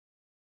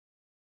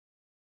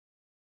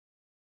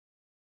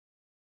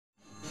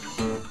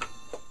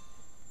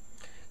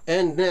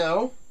And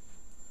now,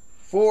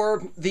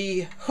 for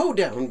the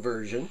hoedown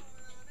version,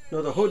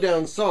 no, the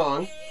hoedown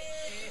song,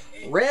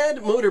 Rad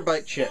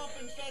Motorbike Chick.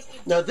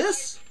 Now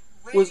this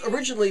was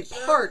originally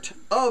part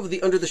of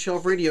the Under the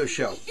Shelf radio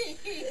show.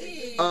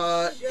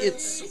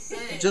 It's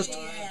just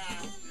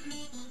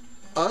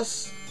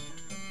us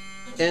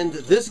and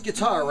this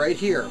guitar right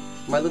here,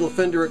 my little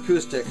Fender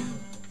acoustic.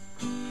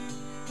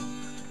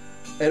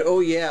 And oh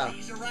yeah,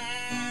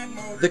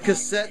 the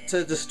cassette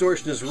to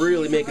distortion is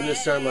really making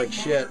this sound like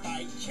shit.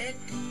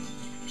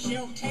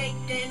 She'll take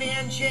an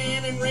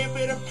engine and rip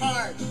it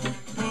apart,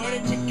 put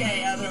it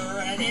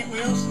together and it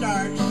will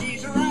start.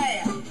 She's a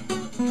rad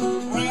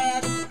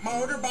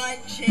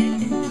motorbike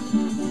chick.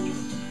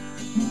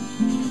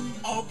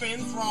 Open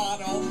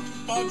throttle,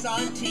 bugs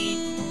on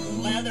teeth,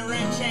 leather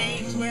and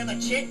chains with a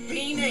chick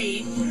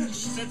beneath.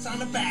 She sits on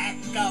the back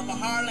of a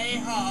Harley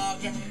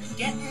hog,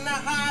 getting the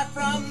high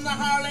from the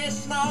Harley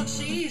smog.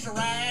 She's a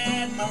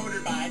rad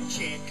motorbike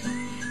chick.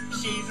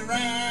 She's a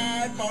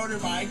rad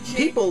motorbike chick.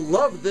 People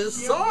love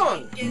this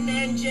song. Take an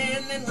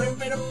engine and rip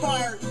it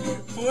apart,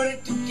 put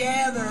it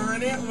together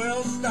and it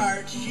will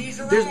start. She's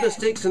a There's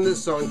mistakes in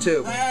this song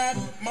too, rad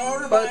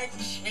motorbike but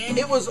chick.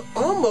 it was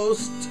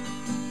almost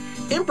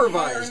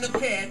improvised. In the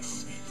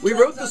pits. We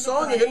wrote the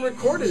song and then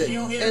recorded it,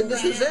 and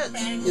this is it.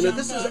 You know,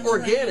 this is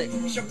organic.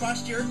 She'll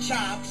bust your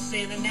chops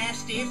in a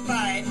nasty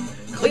fight.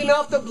 Clean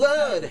off the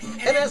blood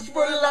and ask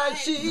for the light.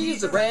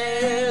 She's a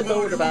rad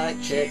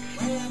motorbike chick.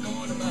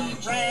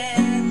 Rad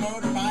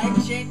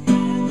motorbike chick.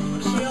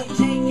 She'll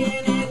take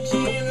an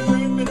engine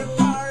and rip it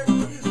apart,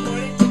 put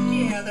it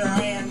together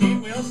and it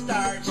will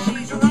start.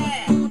 She's a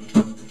rad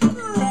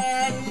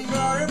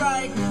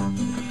motorbike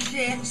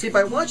chick. See,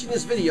 by watching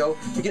this video,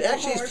 you can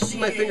actually see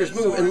my fingers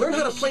move and learn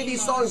how to play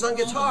these songs on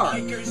guitar.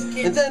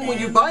 And then when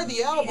you buy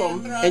the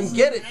album and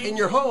get it in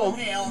your home,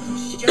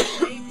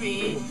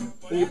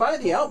 when you buy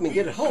the album and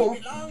get it home,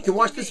 you can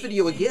watch this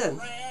video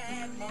again,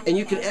 and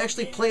you can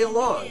actually play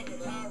along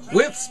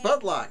with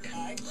Spudlok.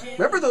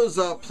 Remember those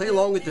Play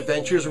Along with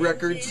Adventures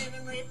records?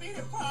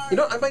 You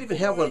know, I might even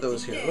have one of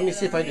those here. Let me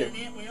see if I do.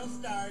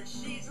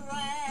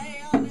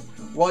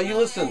 While you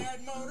listen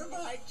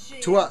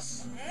to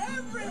us.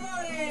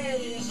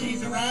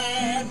 She's a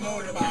rad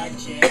motorbike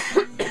chick.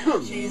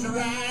 She's a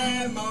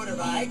rad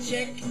motorbike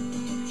chick.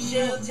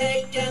 She'll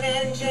take an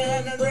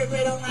engine and rip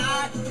it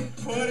apart,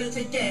 put it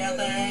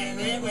together and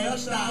it will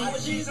start.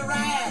 She's a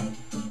rad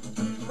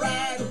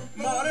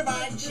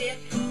motorbike chick.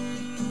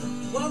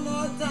 One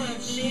more time.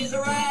 She's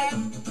a rad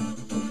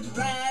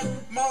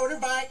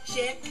motorbike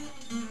chick.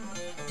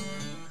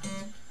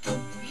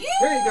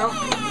 There you go.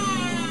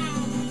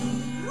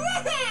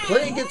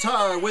 Play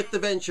guitar with the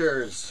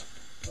Ventures.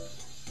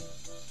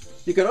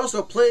 You can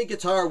also play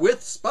guitar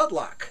with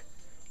Spudlok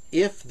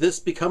if this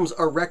becomes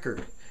a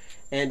record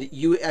and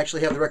you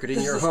actually have the record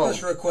in your home. This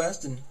is a special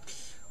request and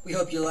we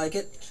hope you like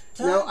it.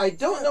 Now, I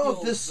don't know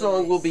if this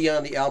song will be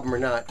on the album or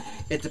not.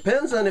 It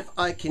depends on if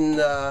I can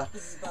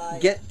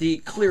get the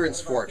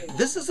clearance for it.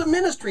 This is a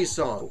Ministry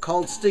song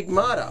called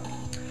Stigmata,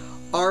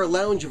 our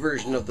lounge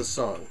version of the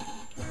song.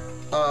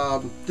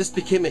 This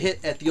became a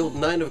hit at the old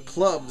Nine of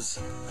Clubs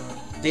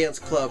dance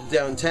club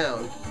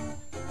downtown.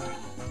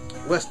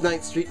 West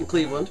 9th Street in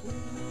Cleveland,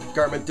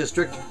 Garment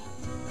District,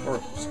 or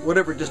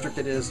whatever district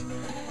it is.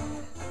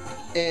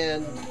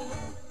 And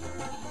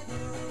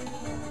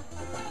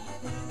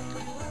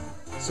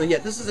so yeah,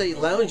 this is a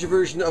lounge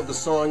version of the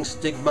song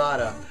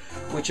Stigmata,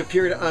 which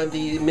appeared on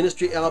the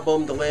Ministry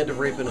album, The Land of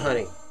Rape and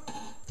Honey.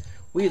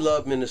 We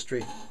love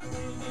Ministry.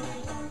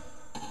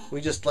 We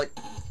just like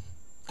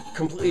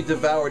completely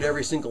devoured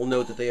every single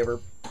note that they ever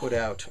put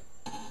out.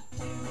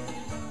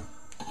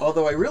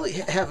 Although I really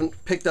haven't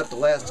picked up the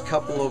last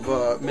couple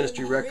of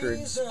Ministry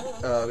records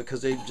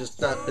because they've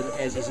just not been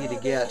as easy to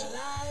get.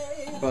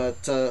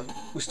 But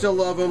we still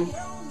love them,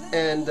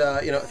 and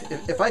you know,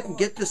 if I can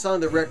get this on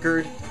the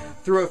record,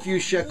 throw a few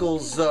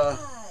shekels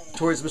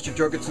towards Mr.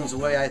 Jorgensen's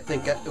way, I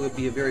think it would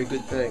be a very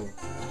good thing.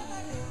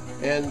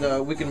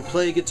 And we can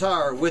play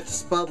guitar with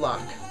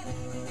Spudlok.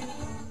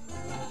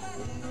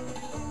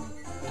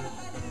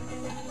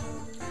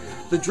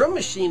 The drum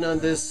machine on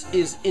this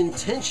is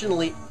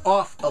intentionally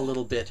off a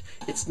little bit.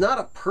 It's not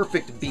a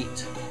perfect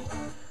beat.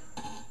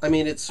 I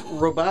mean, it's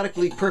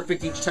robotically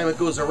perfect each time it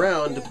goes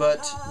around,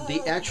 but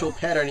the actual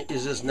pattern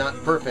is just not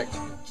perfect.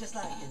 Just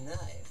like a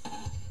knife.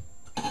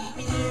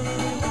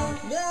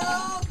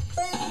 Your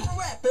favorite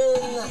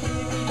weapon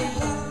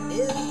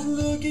is the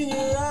look in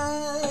your eyes.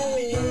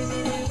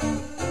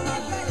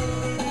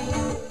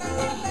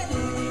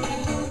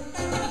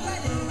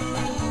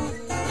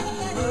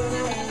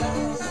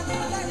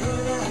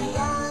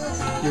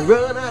 You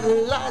run out of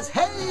lies,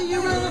 hey, you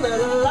run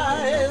out of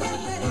lies.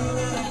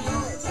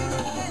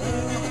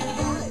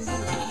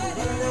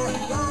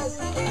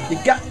 You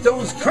got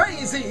those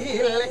crazy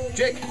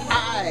electric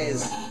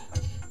eyes.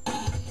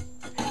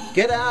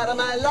 Get out of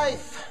my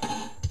life.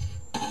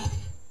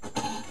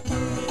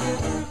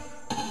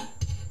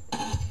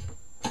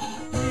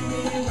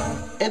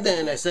 And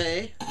then I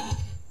say,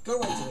 Go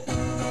into it.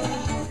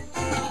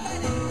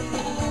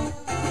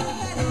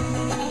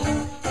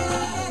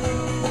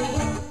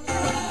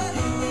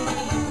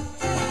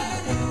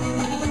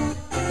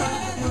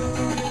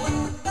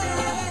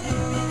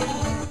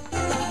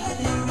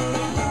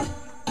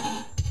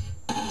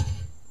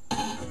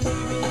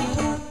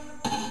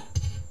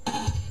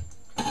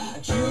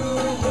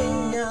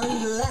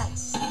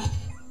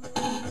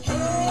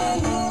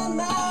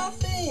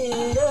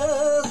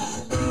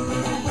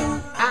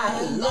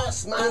 I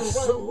lost my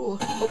soul.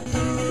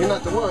 Oh, you're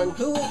not the one.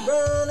 Who has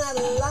run out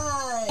of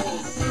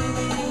lies?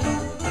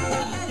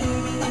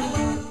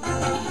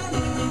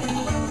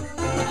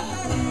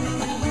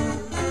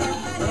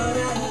 Run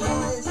out of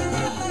lies.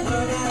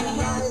 Run out of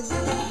lies.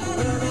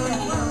 Run out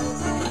of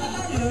lies.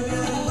 Run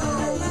out of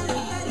lies.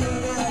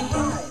 Run out of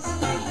lies.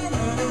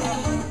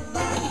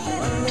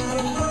 Run out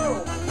of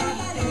rope.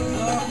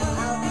 You're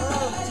out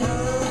of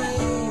time.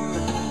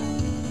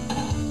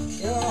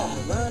 You're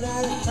run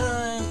out of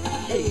time.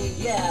 Hey,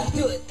 yeah,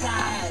 do it,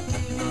 Tide.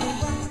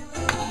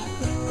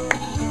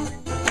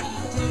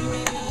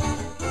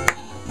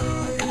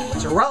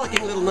 It's a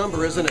rollicking little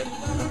number, isn't it?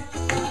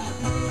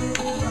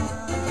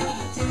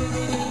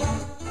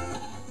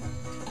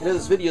 You know,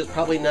 this video is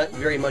probably not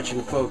very much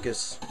in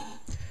focus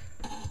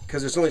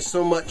because there's only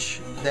so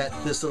much that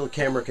this little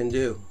camera can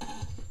do.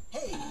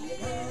 Hey,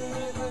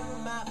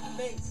 my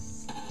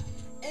face.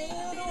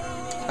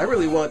 I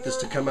really want this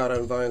to come out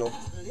on vinyl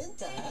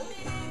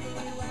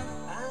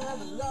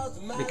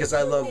because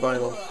I love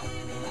vinyl.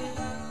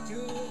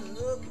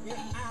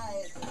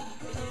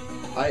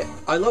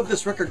 I love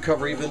this record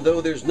cover even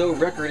though there's no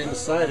record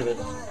inside of it.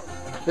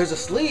 There's a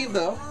sleeve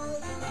though.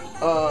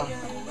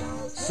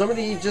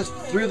 Somebody just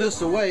threw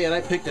this away and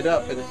I picked it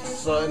up and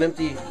it's an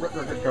empty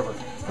record cover.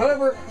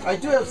 However, I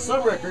do have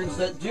some records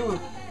that do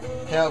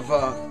have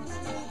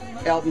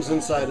albums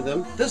inside of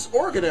them. This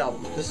organ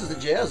album, this is a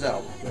jazz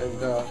album,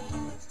 and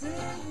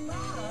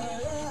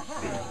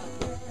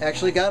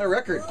actually got a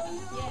record.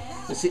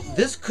 You see,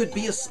 this could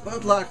be a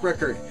Spudlok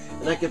record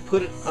and I could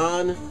put it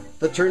on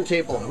the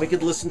turntable and we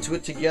could listen to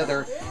it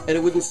together and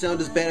it wouldn't sound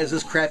as bad as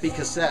this crappy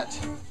cassette.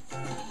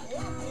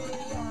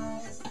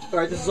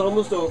 Alright, this is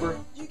almost over.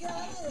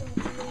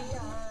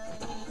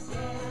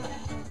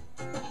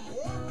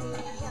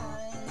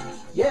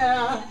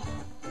 Yeah,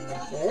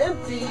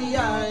 empty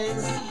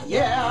eyes,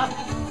 yeah,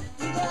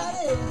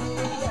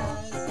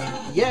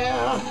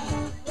 yeah,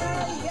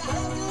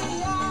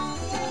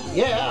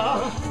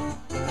 yeah,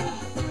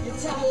 You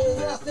tell me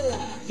nothing.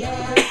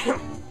 Yeah,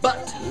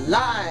 but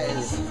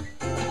lies.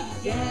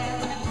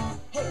 yeah,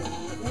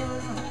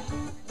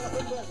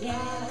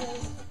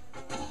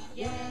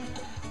 yeah.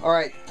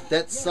 Alright,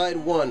 that's side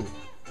one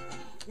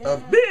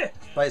of Bleh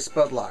by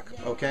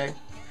Spudlok, okay?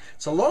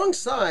 It's a long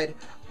side.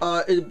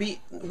 Wouldn't be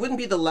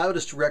the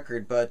loudest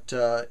record, but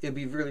it'd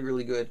be really,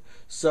 really good.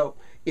 So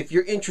if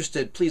you're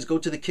interested, please go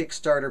to the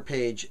Kickstarter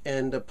page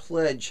and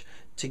pledge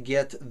to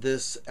get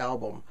this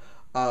album.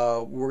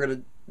 We're going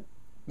to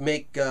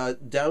make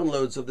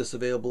downloads of this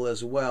available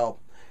as well.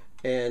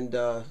 And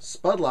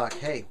Spudlok,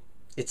 hey,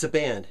 it's a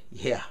band.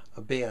 Yeah,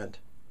 a band.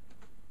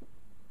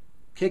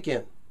 Kick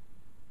in.